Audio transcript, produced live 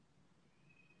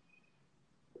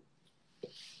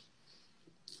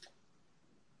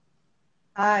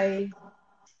Hi,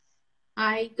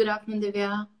 Hi, good afternoon,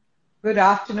 Divya. good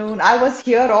afternoon. I was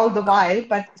here all the while,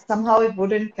 but somehow it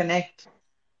wouldn't connect.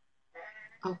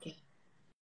 Okay.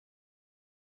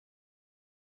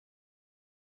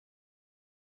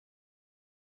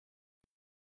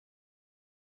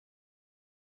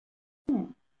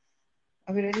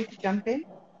 Are we ready to jump in?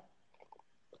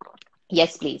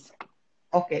 Yes, please.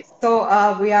 Okay,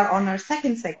 so we are on our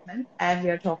second segment and we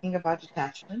are talking about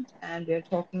attachment and we are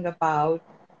talking about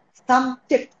some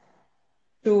tips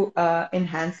to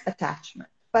enhance attachment.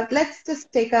 But let's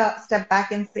just take a step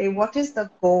back and say, what is the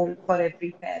goal for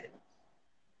every parent?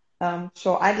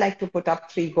 So I'd like to put up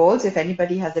three goals. If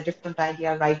anybody has a different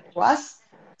idea, write to us.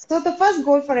 So the first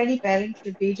goal for any parent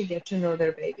should be to get to know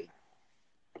their baby.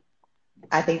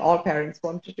 I think all parents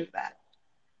want to do that.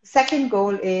 Second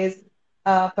goal is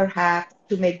perhaps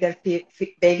to make their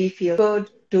baby feel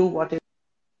good, do what is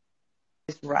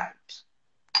right.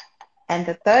 And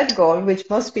the third goal, which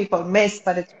most people miss,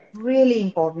 but it's really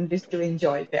important, is to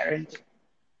enjoy parenting.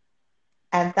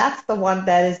 And that's the one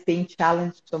that is being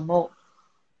challenged the most.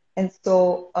 And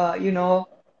so, uh,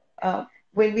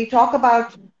 when we talk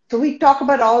about, so we talk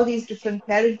about all these different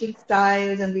parenting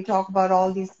styles and we talk about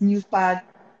all these new fad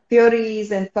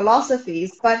theories and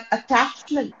philosophies, but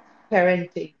attachment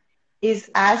parenting is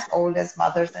as old as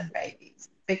mothers and babies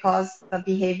because the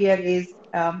behavior is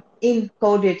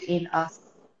encoded in us.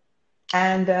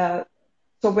 And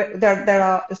so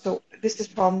this is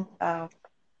from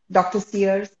Dr.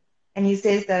 Sears, and he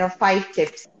says there are 5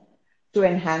 tips to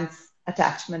enhance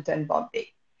attachment and bonding.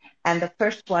 And the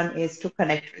first one is to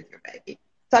connect with your baby.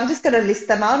 So I'm just going to list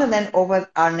them out, and then over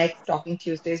our next Talking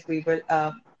Tuesdays, we will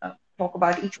talk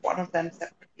about each one of them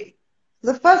separately.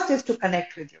 So the first is to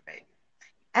connect with your baby.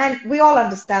 And we all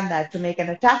understand that to make an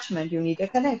attachment, you need a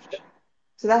connection.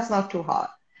 So that's not too hard.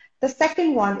 The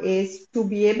second one is to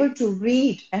be able to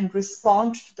read and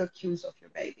respond to the cues of your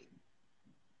baby.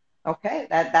 Okay,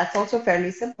 that's also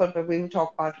fairly simple, but we will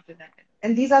talk about it in a minute.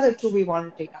 And these are the two we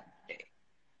want to take up today.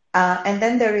 And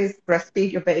then there is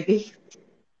breastfeed your baby,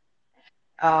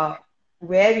 uh,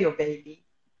 wear your baby,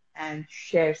 and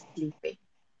share sleeping.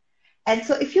 And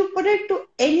so if you put it to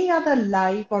any other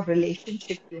life or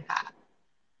relationship you have,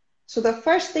 so the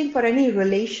first thing for any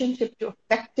relationship to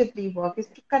effectively work is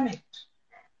to connect.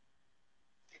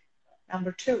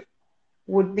 Number two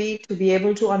would be to be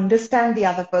able to understand the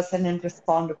other person and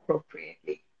respond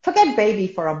appropriately. Forget baby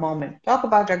for a moment. Talk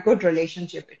about a good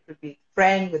relationship. It could be a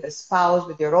friend, with a spouse,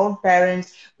 with your own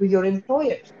parents, with your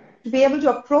employers. To be able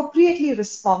to appropriately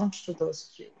respond to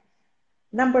those cues.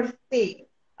 Number three,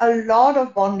 a lot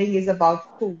of bonding is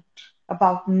about food,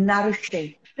 about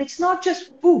nourishing. It's not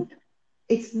just food,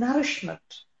 it's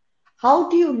nourishment. How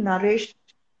do you nourish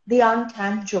the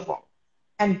intangible?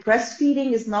 And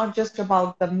breastfeeding is not just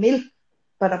about the milk,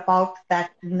 but about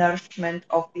that nourishment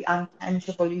of the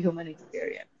intangible human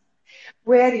experience.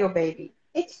 Where your baby?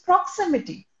 It's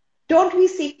proximity. Don't we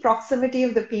seek proximity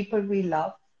of the people we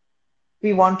love?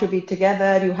 We want to be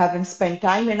together. You haven't spent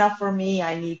time enough for me.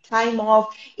 I need time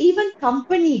off. Even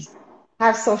companies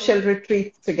have social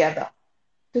retreats together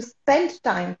to spend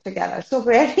time together. So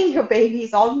rearing your baby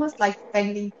is almost like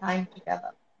spending time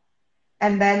together.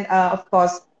 And then, of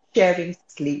course, sharing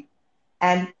sleep.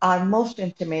 And our most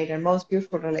intimate and most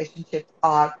beautiful relationships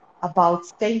are about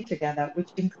staying together, which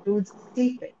includes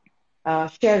sleeping,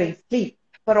 sharing sleep.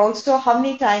 But also, how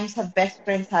many times have best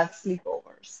friends had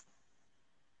sleepovers?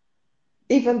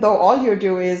 Even though all you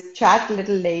do is chat a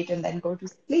little late and then go to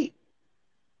sleep,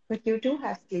 but you do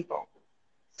have sleepovers.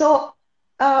 So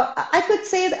I could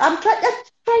say that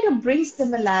let's try to bring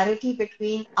similarity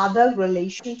between other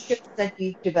relationships that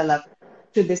we've developed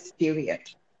to this period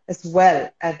as well.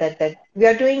 That we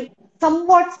are doing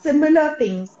somewhat similar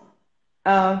things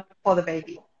for the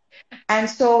baby. And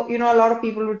so, a lot of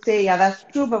people would say, yeah, that's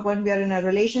true, but when we are in a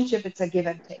relationship, it's a give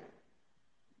and take.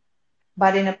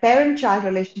 But in a parent-child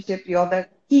relationship, you're the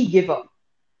key giver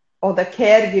or the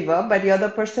caregiver, but you're the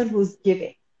person who's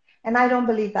giving. And I don't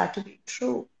believe that to be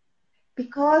true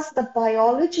because the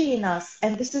biology in us,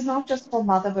 and this is not just for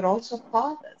mother, but also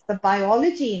fathers, the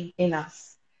biology in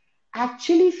us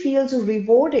actually feels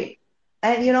rewarding.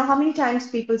 And how many times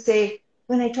people say,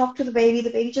 when I talk to the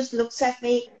baby just looks at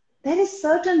me. There is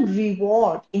certain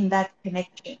reward in that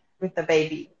connection with the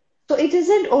baby. So it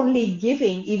isn't only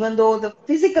giving, even though the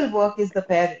physical work is the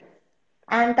parent.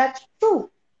 And that's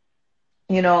true,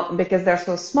 because they're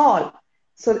so small.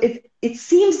 So it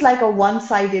seems like a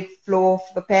one-sided flow of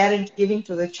the parent giving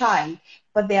to the child,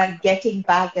 but they are getting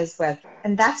back as well.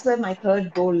 And that's where my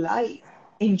third goal lies,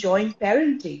 enjoying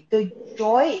parenting, the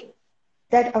joy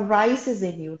that arises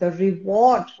in you, the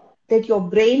reward that your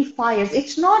brain fires.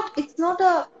 It's not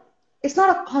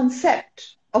a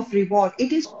concept of reward.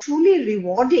 It is truly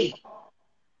rewarding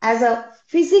as a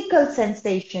physical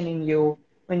sensation in you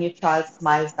when your child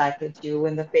smiles back at you,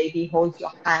 when the baby holds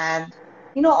your hand,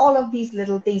 all of these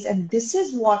little things. And this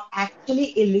is what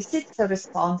actually elicits a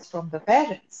response from the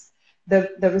parents.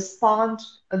 The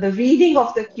response, the reading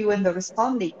of the cue and the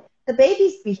responding. The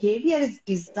baby's behavior is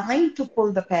designed to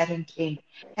pull the parent in.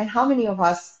 And how many of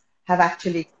us have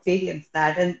actually experienced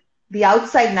that? And the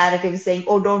outside narrative is saying,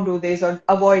 oh, don't do this or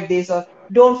avoid this or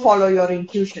don't follow your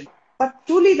intuition. But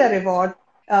truly the reward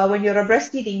when you're a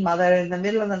breastfeeding mother in the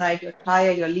middle of the night, you're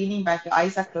tired, you're leaning back, your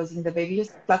eyes are closing, the baby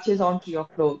just clutches onto your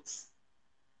clothes.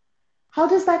 How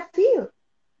does that feel?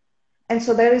 And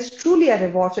so there is truly a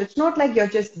reward. So it's not like you're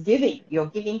just giving, you're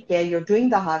giving care, you're doing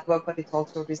the hard work, but it's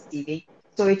also receiving.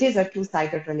 So it is a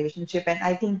two-sided relationship. And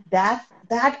I think that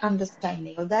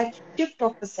understanding or that shift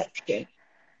of perception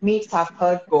meets our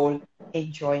third goal,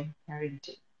 enjoying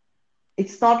parenting.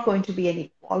 It's not going to be an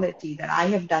equality that I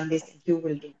have done this and you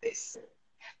will do this.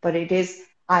 But it is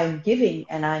I'm giving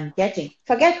and I'm getting.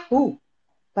 Forget who,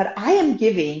 but I am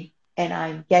giving and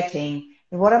I'm getting.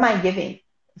 And what am I giving?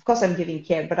 Of course, I'm giving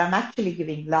care, but I'm actually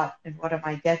giving love. And what am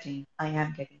I getting? I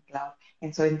am getting love.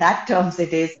 And so, in that terms,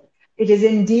 it is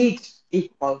indeed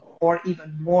equal or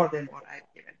even more than what I've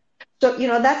given. So,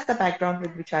 that's the background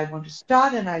with which I want to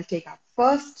start. And I'll take our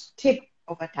first tip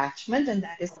of attachment, and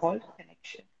that is called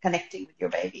connection, connecting with your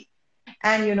baby.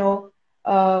 And,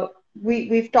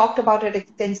 we've talked about it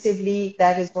extensively.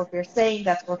 That is what we're saying.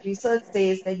 That's what research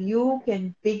says, that you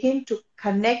can begin to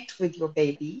connect with your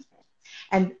baby.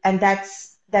 And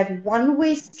that's that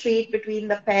one-way street between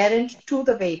the parent to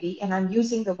the baby. And I'm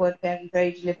using the word parent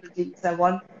very deliberately because I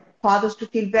want fathers to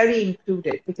feel very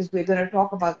included, because we're going to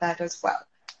talk about that as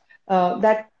well.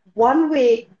 That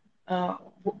one-way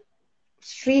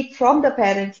street from the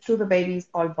parent to the baby is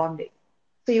called bonding.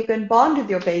 So you can bond with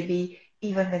your baby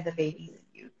even when the baby is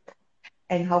in you.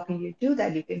 And how can you do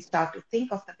that? You can start to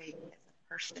think of the baby as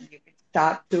a person. You can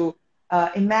start to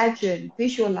imagine,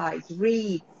 visualize,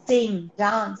 read, sing,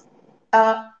 dance,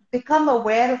 become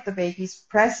aware of the baby's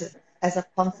presence as a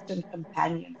constant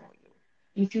companion for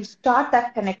you. If you start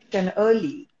that connection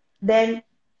early, then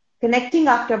connecting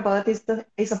after birth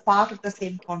is a part of the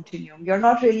same continuum. You're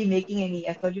not really making any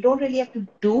effort. You don't really have to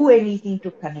do anything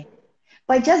to connect.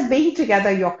 By just being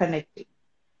together, you're connecting.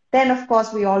 Then, of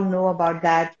course, we all know about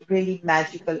that really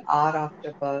magical hour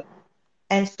after birth.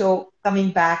 And so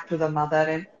coming back to the mother,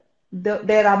 and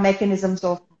there are mechanisms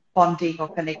of bonding or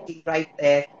connecting right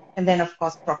there. And then, of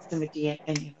course, proximity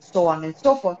and so on and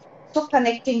so forth. So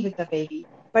connecting with the baby.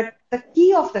 But the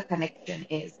key of the connection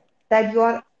is that you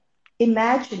are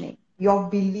imagining, you're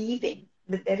believing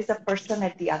that there is a person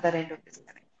at the other end of this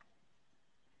connection.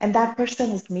 And that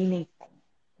person is meaningful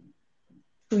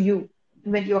to you.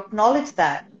 And when you acknowledge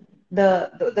that,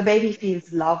 the baby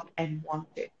feels loved and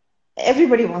wanted.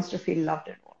 Everybody wants to feel loved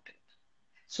and wanted.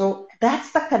 So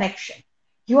that's the connection.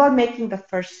 You are making the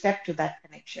first step to that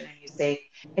connection, and you say,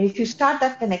 and if you start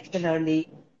that connection early,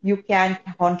 you can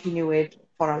continue it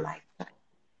for a lifetime.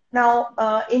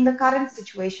 Now, in the current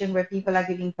situation where people are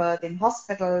giving birth in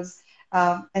hospitals,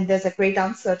 and there's a great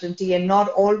uncertainty, and not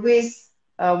always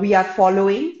we are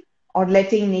following or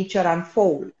letting nature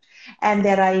unfold, and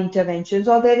there are interventions,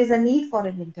 or there is a need for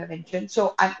an intervention.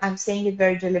 So I'm saying it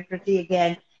very deliberately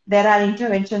again. There are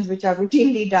interventions which are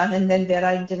routinely done, and then there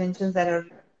are interventions that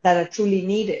are truly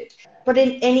needed. But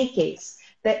in any case,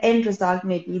 the end result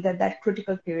may be that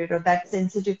critical period or that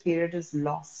sensitive period is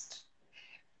lost.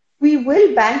 We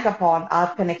will bank upon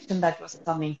our connection that was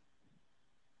coming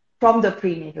from the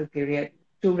prenatal period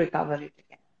to recover it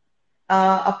again.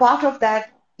 A part of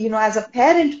that, as a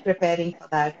parent preparing for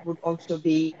that would also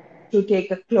be to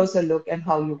take a closer look at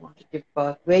how you want to give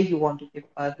birth, where you want to give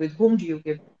birth, with whom do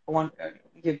you want to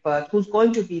give birth, who's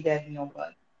going to be there in your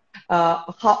birth,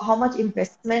 how much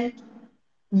investment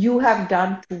you have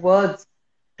done towards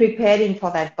preparing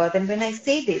for that birth. And when I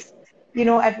say this,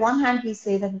 at one hand we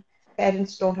say that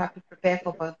parents don't have to prepare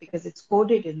for birth because it's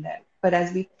coded in there. But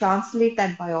as we translate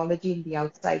that biology in the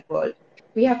outside world,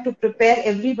 we have to prepare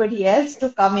everybody else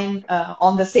to come in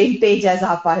on the same page as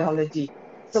our biology.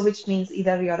 So which means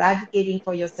either you're advocating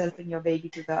for yourself and your baby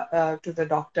to the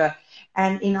doctor.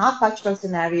 And in our cultural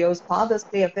scenarios, fathers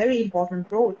play a very important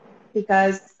role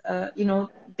because,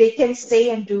 they can say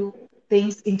and do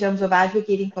things in terms of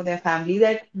advocating for their family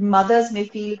that mothers may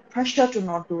feel pressure to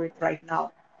not do it right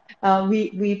now.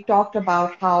 We've talked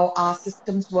about how our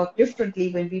systems work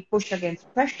differently when we push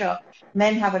against pressure.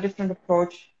 Men have a different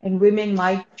approach, and women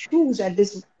might choose at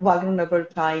this vulnerable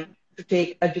time to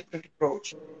take a different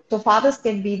approach. So fathers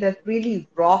can be the really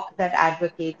rock that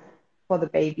advocates for the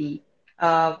baby,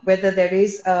 whether there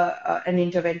is an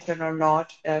intervention or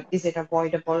not, is it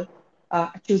avoidable,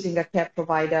 choosing a care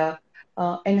provider,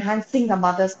 enhancing the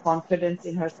mother's confidence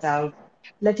in herself,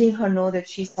 letting her know that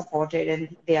she's supported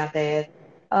and they are there,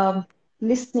 um,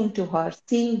 listening to her,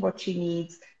 seeing what she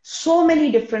needs. So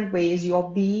many different ways you're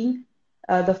being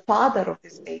the father of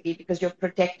this baby because you're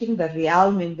protecting the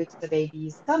realm in which the baby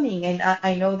is coming. And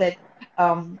I know that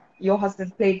your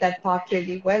husband played that part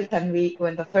really well, Tanvi,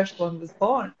 when the first one was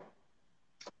born.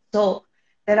 So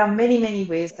there are many, many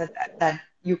ways that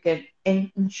you can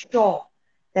ensure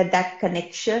that that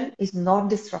connection is not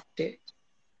disrupted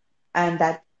and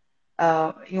that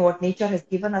what nature has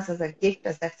given us as a gift,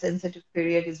 as that sensitive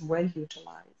period, is well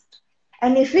utilized.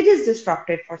 And if it is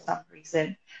disrupted for some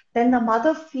reason, then the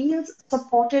mother feels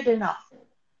supported enough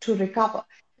to recover.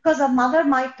 Because a mother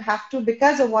might have to,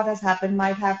 because of what has happened,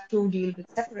 might have to deal with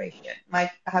separation,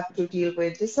 might have to deal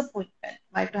with disappointment,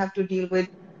 might have to deal with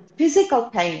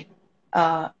physical pain.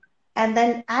 Uh, and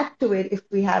then add to it if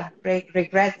we have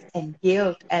regrets and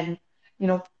guilt and,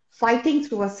 fighting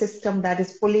through a system that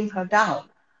is pulling her down,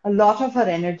 a lot of her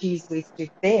energy is wasted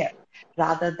there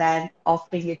rather than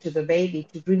offering it to the baby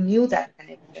to renew that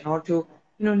connection or to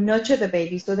nurture the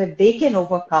baby so that they can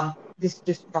overcome this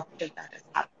disruption that has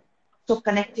happened. So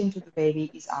connecting to the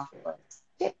baby is our first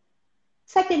tip.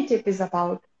 Second tip is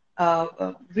about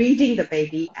reading the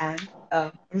baby and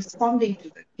responding to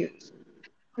the cues.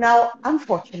 Now,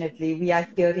 unfortunately, we are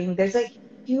hearing there's a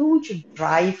huge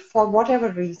drive for whatever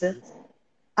reasons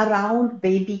around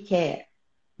baby care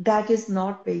that is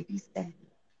not baby centered.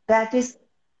 That is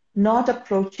not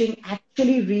approaching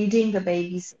actually reading the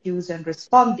baby's cues and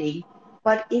responding,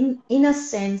 but in a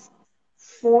sense,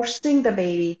 forcing the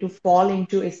baby to fall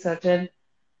into a certain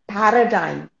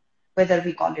paradigm, whether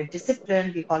we call it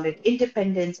discipline, we call it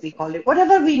independence, we call it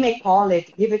whatever we may call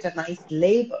it, give it a nice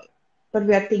label. But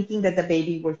we are thinking that the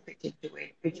baby will fit into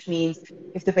it, which means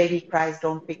if the baby cries,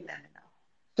 don't pick them enough.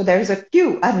 So there is a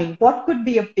cue. I mean, what could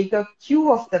be a bigger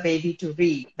cue of the baby to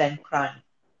read than crying?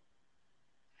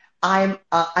 I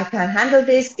can't handle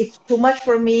this. It's too much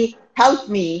for me. Help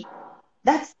me.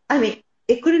 I mean,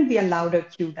 it couldn't be a louder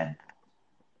cue than that.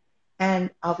 And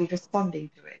are we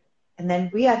responding to it? And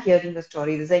then we are hearing the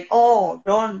story. They're saying, oh,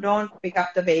 don't pick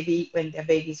up the baby when the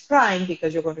baby's crying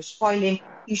because you're going to spoil him.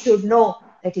 You should know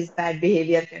that his bad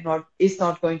behavior is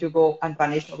not going to go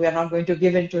unpunished. We are not going to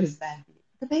give in to his bad behavior.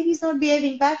 The baby's not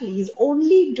behaving badly. He's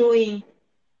only doing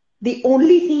the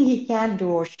only thing he can do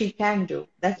or she can do.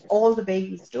 That's all the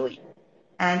baby's doing.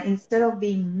 And instead of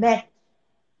being met,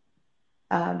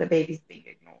 the baby's being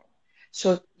ignored.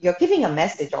 So you're giving a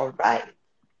message, all right,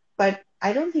 but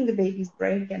I don't think the baby's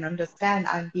brain can understand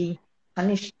I'm being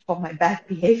punished for my bad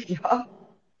behavior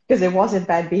because it wasn't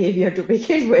bad behavior to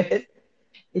begin with.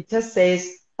 It just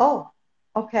says, oh,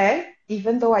 okay,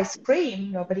 even though I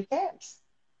scream, nobody cares.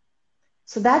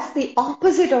 So that's the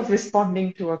opposite of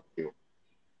responding to a cue.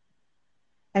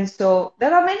 And so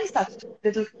there are many such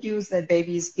little cues that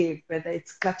babies give, whether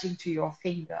it's clutching to your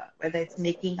finger, whether it's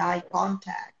making eye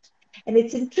contact. And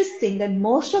it's interesting that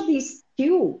most of these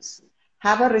cues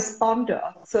have a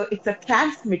responder. So it's a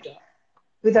transmitter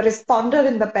with a responder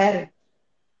in the parent.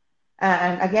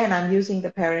 And again, I'm using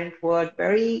the parent word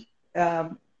very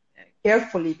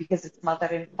carefully because it's mother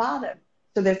and father.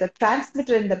 So there's a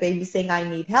transmitter in the baby saying, I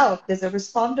need help. There's a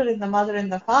responder in the mother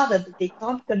and the father that they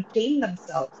can't contain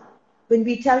themselves. When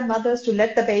we tell mothers to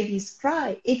let the babies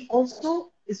cry, it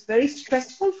also is very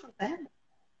stressful for them.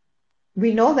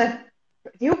 We know that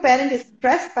new parent is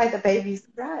stressed by the baby's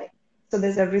cry. So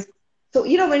there's a risk. So,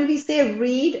 when we say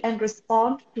read and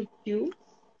respond to cues,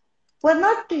 we're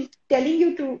not telling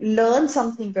you to learn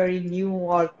something very new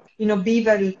or, be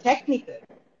very technical.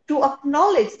 To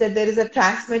acknowledge that there is a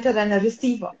transmitter and a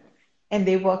receiver and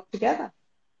they work together.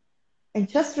 And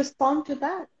just respond to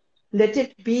that. Let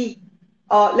it be,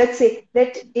 let's say,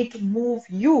 let it move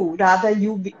you rather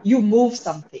you move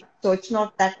something. So it's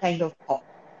not that kind of talk.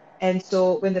 And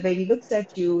so when the baby looks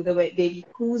at you, the baby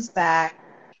coos back,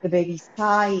 the baby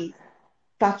sighs,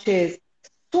 touches,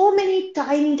 so many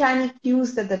tiny, tiny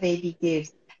cues that the baby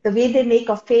gives. The way they make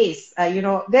a face,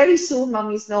 very soon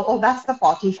mummies know, oh, that's the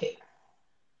potty face.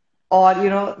 Or,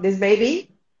 this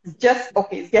baby is just,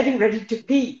 okay, is getting ready to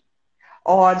pee.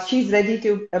 Or she's ready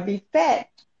to be fed.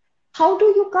 How do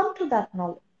you come to that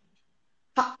knowledge?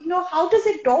 How does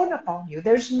it dawn upon you?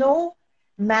 There's no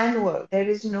manual. There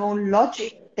is no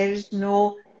logic. There is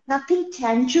nothing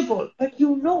tangible, but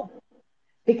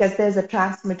because there's a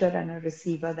transmitter and a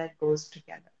receiver that goes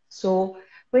together. So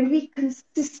when we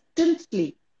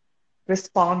consistently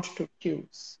respond to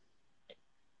cues,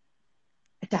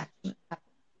 attachment happens.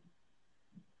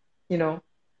 You know,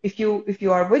 if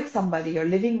you are with somebody or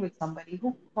living with somebody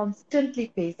who constantly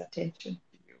pays attention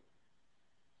to you,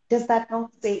 does that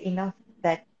not say enough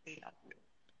that they love you,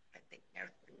 that they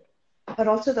care for you? But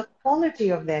also the quality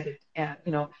of their,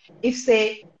 if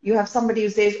say you have somebody who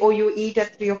says, oh, you eat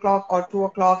at 3 o'clock or 2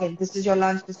 o'clock, and this is your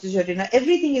lunch, this is your dinner,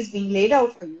 everything is being laid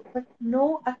out for you, but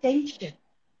no attention,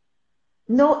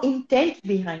 no intent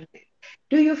behind it.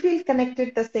 Do you feel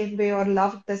connected the same way or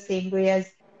loved the same way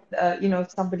as,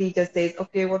 somebody just says,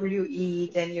 okay, what will you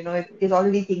eat? And, is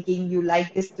already thinking you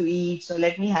like this to eat, so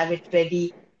let me have it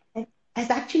ready. And has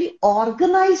actually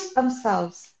organized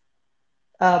themselves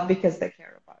because they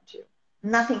care about you.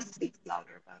 Nothing speaks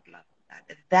louder about love than that.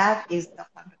 And that is the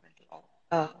fundamental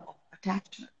of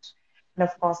attachment. And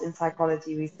of course, in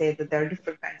psychology, we say that there are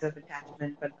different kinds of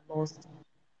attachment, but the most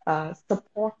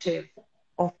supportive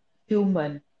of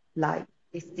human life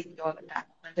is secure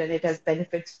attachment, and it has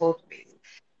benefits both ways.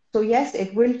 So yes,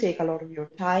 it will take a lot of your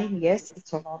time. Yes,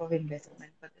 it's a lot of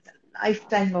investment, but there's a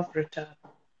lifetime of return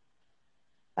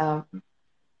um,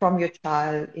 from your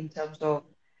child in terms of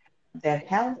their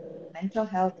health, mental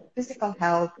health, physical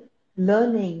health,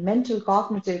 learning, mental,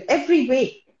 cognitive, every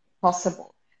way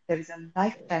possible. There is a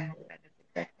lifetime of benefit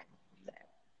that comes from there.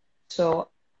 So,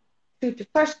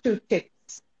 first two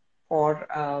tips for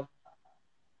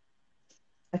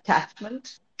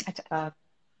attachment, uh,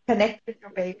 connect with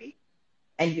your baby,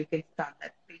 and you can start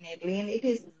that prenatally. And it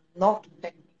is not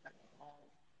technical at all.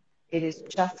 It is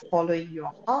just following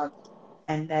your heart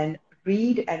and then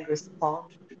read and respond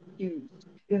to cues.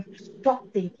 You have to stop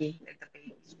thinking that the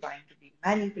baby is trying to be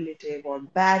manipulative or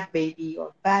bad baby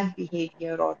or bad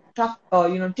behavior or tough or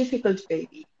difficult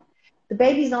baby. The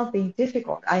baby is not being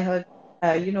difficult. I heard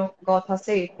Gotha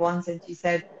say it once, and she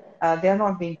said they are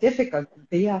not being difficult.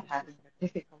 They are having a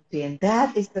difficulty, and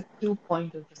that is the cue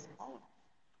point of response.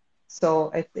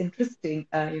 So it's interesting,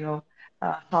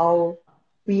 how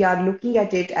we are looking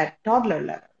at it at toddler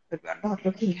level, but we are not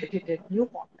looking at it at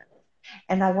newborn level.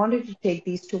 And I wanted to take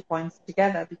these 2 points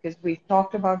together because we've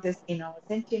talked about this in our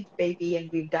Sentient Baby, and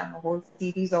we've done a whole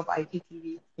series of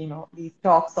IGTV, these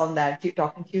talks on that,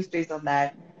 Talking Tuesdays on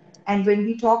that. And when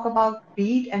we talk about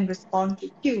read and respond to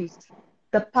cues,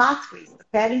 the pathways, the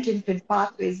parent-infant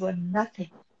pathways were nothing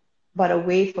but a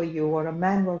way for you or a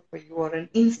manual for you or an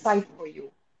insight for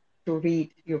you to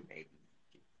read your baby.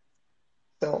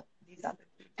 So these are the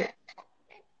two tips.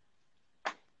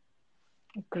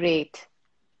 Great.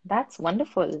 That's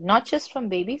wonderful. Not just from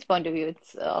baby's point of view,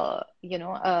 it's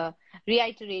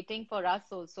reiterating for us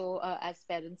also as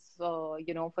parents, for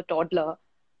toddler,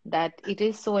 that it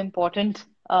is so important,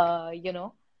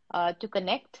 to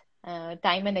connect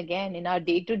time and again. In our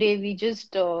day to day, we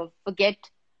just forget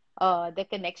the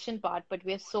connection part, but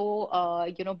we're so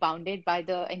bounded by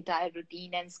the entire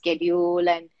routine and schedule,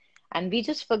 and we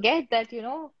just forget that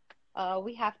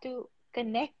we have to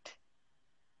connect.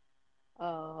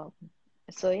 Uh,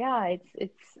 so yeah,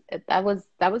 that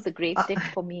was a great tip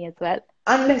Uh, for me as well.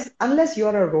 unless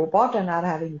you're a robot and are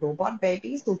having robot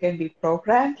babies who can be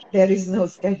programmed, there is no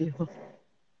schedule.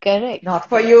 Correct, Not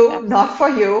for correct, you, not for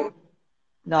absolutely. you,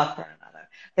 not for another.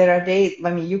 There are days,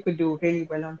 I mean, you could do really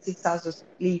well on 6 hours of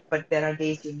sleep, but there are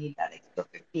days you need that extra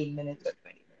 15 minutes or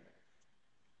 20 minutes.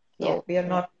 Yeah, So we are yeah.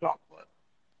 not clockwork.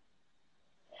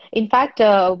 In fact,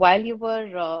 while you were,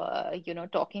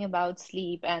 talking about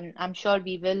sleep, and I'm sure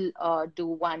we will do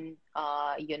one,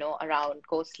 around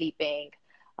co-sleeping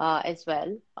as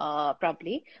well,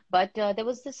 probably. But there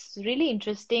was this really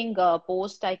interesting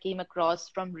post I came across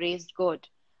from Raised Good,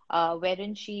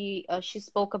 wherein she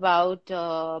spoke about,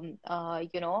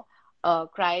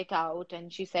 cry it out,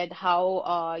 and she said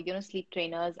how, sleep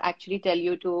trainers actually tell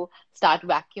you to start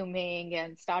vacuuming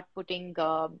and start putting,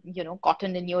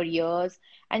 cotton in your ears.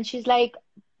 And she's like,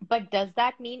 but does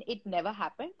that mean it never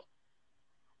happened?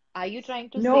 Are you trying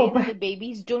to No, say that but the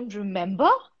babies don't remember?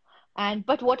 And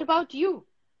but what about you?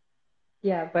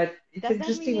 yeah, but it's Does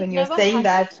that mean interesting it when you're never saying happened?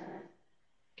 that,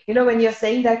 when you're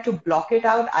saying that to block it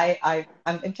out,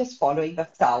 I'm just following the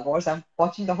Star Wars. I'm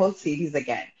watching the whole series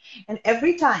again. And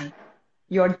every time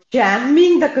you're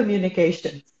jamming the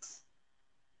communications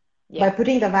by Yeah,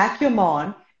 putting the vacuum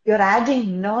on, you're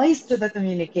adding noise to the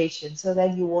communication so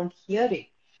that you won't hear it.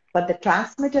 But the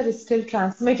transmitter is still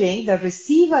transmitting, the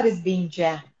receiver is being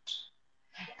jammed.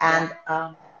 yeah, And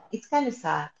it's kind of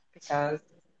sad because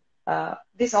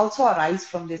this also arises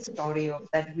from this story of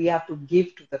that we have to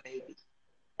give to the baby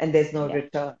and there's no yeah.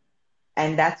 return.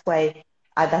 And that's why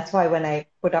when I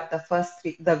put up the first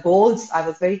three, the goals, I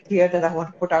was very clear that I want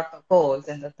to put out the goals.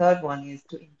 And the third one is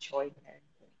to enjoy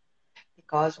parenting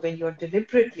because when you're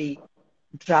deliberately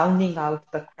drowning out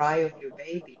the cry of your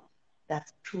baby,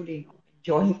 that's truly not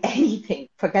enjoying anything.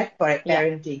 Forget for Yeah,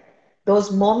 parenting.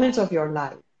 Those moments of your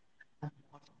life are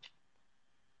not,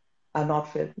 are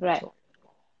not filled with right. joy.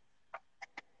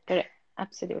 Correct.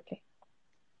 Absolutely.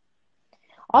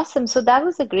 Awesome. So that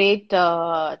was a great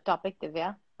topic,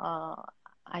 Divya.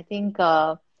 I think,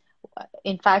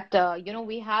 in fact,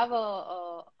 we have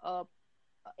a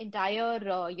entire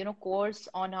course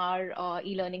on our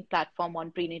e-learning platform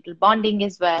on prenatal bonding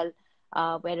as well,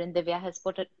 wherein Divya has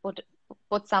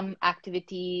put some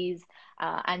activities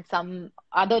and some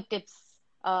other tips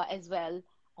as well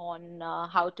on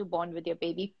how to bond with your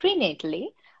baby prenatally.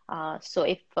 So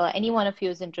if any one of you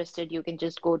is interested, you can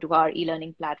just go to our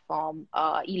e-learning platform,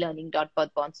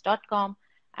 elearning.birthbonds.com,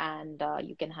 and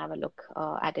you can have a look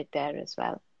at it there as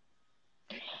well.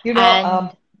 You know,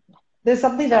 And there's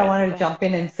something that I sorry, wanted go to ahead. jump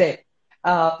in and say.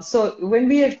 So when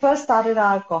we had first started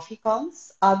our coffee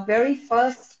cons, our very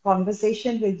first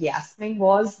conversation with Yasmin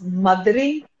was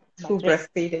mothering through Mothering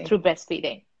breastfeeding. through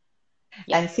breastfeeding.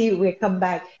 Yeah. And see, we come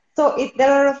back. So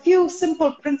there are a few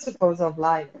simple principles of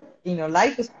life. You know,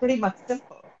 life is pretty much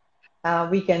simple.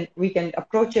 We can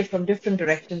approach it from different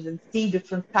directions and see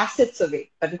different facets of it,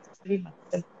 but it's pretty much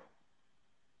simple.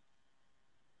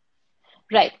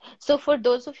 Right. So for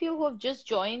those of you who have just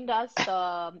joined us, this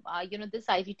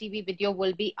IGTV video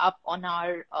will be up on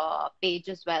our page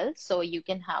as well. So you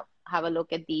can have a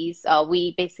look at these.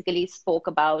 We basically spoke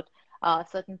about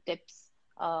certain tips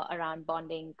around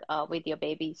bonding with your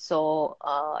baby. So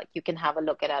you can have a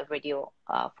look at our video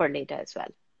for later as well.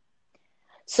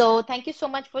 So thank you so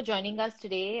much for joining us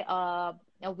today.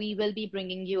 We will be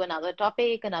bringing you another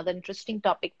topic, another interesting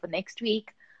topic for next week.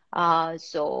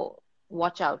 So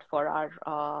watch out for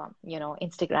our,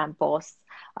 Instagram posts,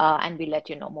 and we'll let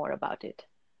you know more about it.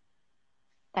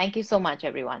 Thank you so much,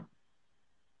 everyone.